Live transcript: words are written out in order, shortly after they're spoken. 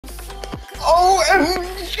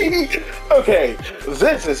OMG! Okay,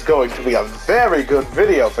 this is going to be a very good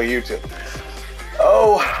video for YouTube.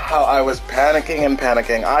 Oh, how I was panicking and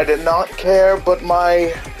panicking. I did not care, but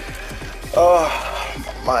my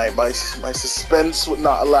suspense would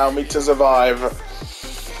not allow me to survive.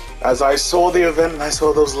 As I saw the event and I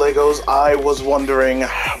saw those Legos, I was wondering,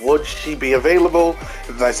 would she be available?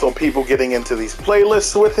 And I saw people getting into these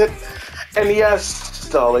playlists with it. And yes,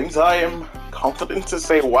 darlings, I am confident to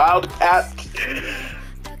say Wildcat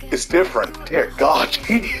is different. Dear God,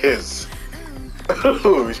 she is.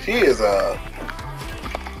 She is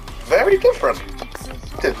very different.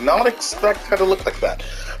 Did not expect her to look like that.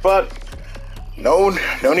 But no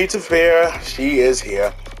need to fear. She is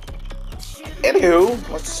here. Anywho,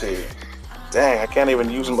 let's see. Dang, I can't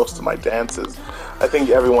even use most of my dances. I think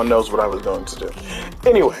everyone knows what I was going to do.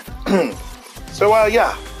 Anyway, so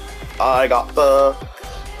yeah, I got the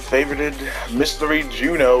favorited mystery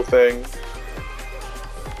Juno thing.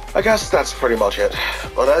 I guess that's pretty much it.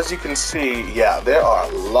 But as you can see, yeah, there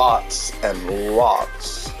are lots and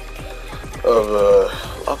lots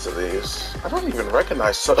of these. I don't even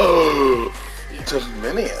recognize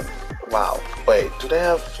Dominion. Wow. Wait, do they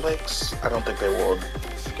have flakes? I don't think they would,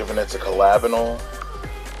 given it's a collab and all.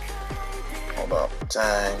 Hold up.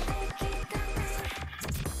 Dang.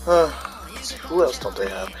 Let's see, who else don't they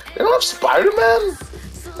have? They don't have Spider-Man?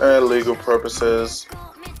 Legal purposes.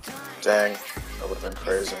 Dang. That would have been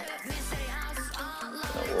crazy.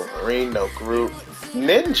 No Wolverine, no Groot.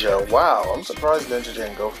 Ninja, wow. I'm surprised Ninja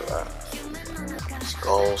didn't go for that.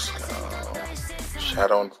 Skulls.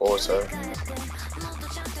 Shadow Enforcer.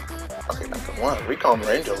 Okay, number one. Recon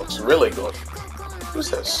Ranger looks really good. Who's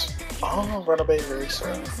this? Oh, Runaway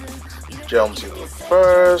Racer. Jones, you look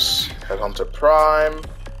first. Headhunter Prime.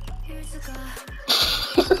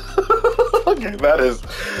 Okay, that is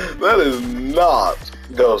not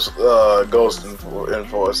Ghost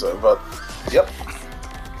Enforcer, but yep.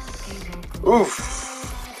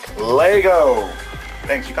 Oof. Lego.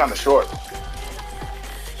 Thanks, you're kind of short.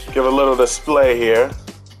 Give a little display here.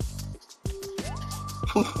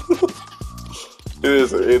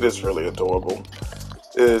 It is really adorable.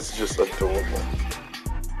 It is just adorable.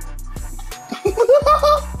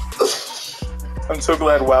 I'm so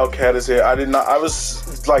glad Wildcat is here. I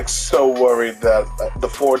was like so worried that the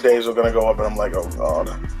 4 days were gonna go up, and I'm like, oh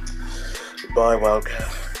God. Goodbye,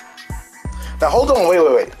 Wildcat. Now hold on,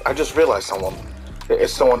 wait. I just realized there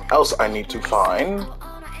is someone else I need to find.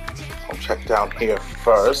 I'll check down here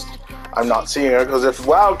first. I'm not seeing her, because if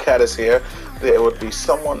Wildcat is here, there would be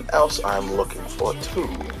someone else I'm looking for too.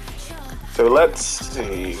 So let's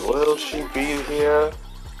see, will she be here?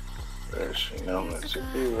 Where is she? No, that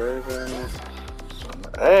should be Raven.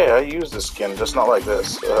 Hey, I use this skin, just not like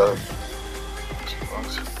this.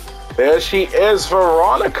 There she is,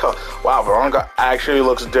 Veronica. Wow, Veronica actually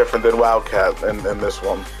looks different than Wildcat in this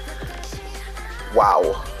one. Wow.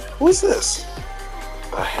 Who is this?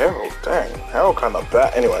 A Herald. Dang, Herald kind of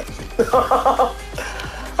bad. Anyway.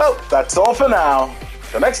 Well, that's all for now.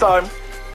 Till next time.